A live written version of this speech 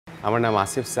আমার নাম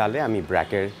আসিফ সালে, আমি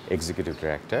ব্র্যাকের এক্সিকিউটিভ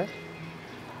ডিরেক্টর।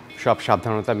 সব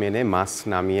সাবধানতা মেনে মাস্ক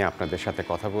নামিয়ে আপনাদের সাথে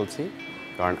কথা বলছি,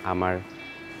 কারণ আমার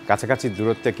কাছাকাছি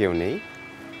দূরত্বে কেউ নেই,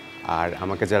 আর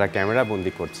আমাকে যারা ক্যামেরা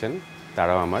বন্দি করছেন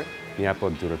তারাও আমার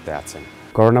নিরাপদ দূরত্বে আছেন।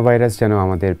 করোনা ভাইরাস যেন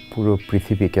আমাদের পুরো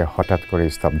পৃথিবীকে হঠাৎ করে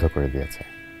স্তব্ধ করে দিয়েছে।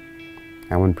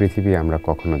 এমন পৃথিবী আমরা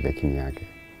কখনো দেখিনি আগে।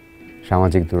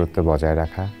 সামাজিক দূরত্ব বজায়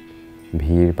রাখা,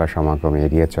 ভিড় বা সমাগম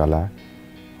এড়িয়ে চলা,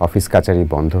 অফিস কাচারি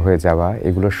বন্ধ হয়ে যাওয়া,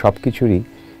 এগুলো সব কিছুরই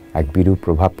এক বিরূপ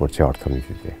প্রভাব পড়ছে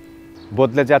অর্থনীতিতে।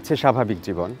 বদলে যাচ্ছে স্বাভাবিক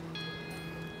জীবন,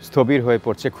 স্থবির হয়ে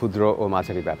পড়ছে ক্ষুদ্র ও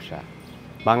মাঝারি ব্যবসা।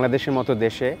 বাংলাদেশের মতো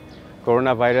দেশে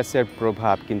করোনা ভাইরাসের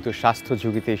প্রভাব কিন্তু স্বাস্থ্য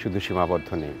ঝুঁকিতেই শুধু সীমাবদ্ধ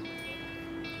নেই।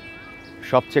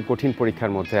 সবচেয়ে কঠিন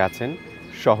পরীক্ষার মধ্যে আছেন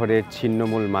শহরের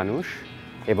ছিন্নমূল মানুষ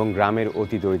এবং গ্রামের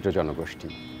অতি দরিদ্র জনগোষ্ঠী।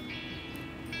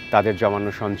 তাদের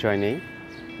জমানো সঞ্চয় নেই,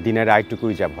 দিনের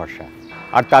আয়টুকুই যা ভরসা।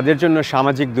 আর তাদের জন্য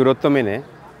সামাজিক দূরত্ব মেনে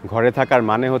ঘরে থাকার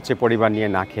মানে হচ্ছে পরিবার নিয়ে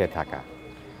না খেয়ে থাকা।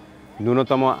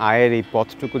 ন্যূনতম আয়ের এই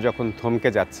পথটুকু যখন থমকে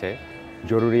যাচ্ছে,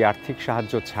 জরুরি আর্থিক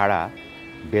সাহায্য ছাড়া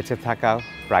বেঁচে থাকা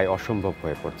প্রায় অসম্ভব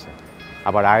হয়ে পড়ছে।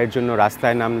 আবার আয়ের জন্য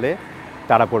রাস্তায় নামলে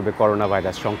তারা পড়বে করোনা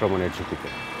ভাইরাস সংক্রমণের ঝুঁকিতে।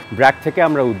 ব্র্যাক থেকে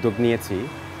আমরা উদ্যোগ নিয়েছি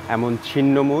এমন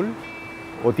ছিন্নমূল,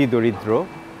 অতি দরিদ্র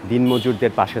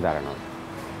দিনমজুরদের পাশে দাঁড়ানো।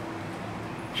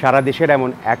 সারা দেশের এমন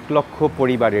 1 লক্ষ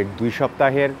পরিবারের 2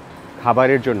 সপ্তাহের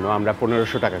খাবারের জন্য আমরা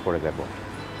 1500 টাকা করে দেব।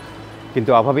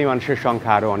 কিন্তু অভাবী মানুষের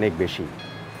সংখ্যা আরও অনেক বেশি,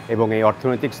 এবং এই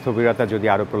অর্থনৈতিক স্থবিরতা যদি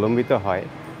আরও প্রলম্বিত হয়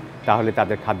তাহলে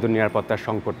তাদের খাদ্য নিরাপত্তার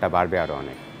সংকটটা বাড়বে আরও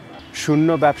অনেক। শূন্য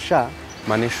ব্যবসা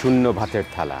মানে শূন্য ভাতের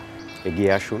থালা।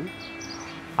 এগিয়ে আসুন,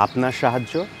 আপনার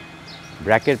সাহায্য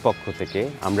ব্র্যাকের পক্ষ থেকে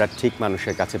আমরা ঠিক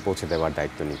মানুষের কাছে পৌঁছে দেওয়ার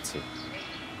দায়িত্ব নিচ্ছি।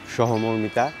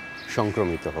 সহমর্মিতা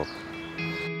সংক্রমিত হোক।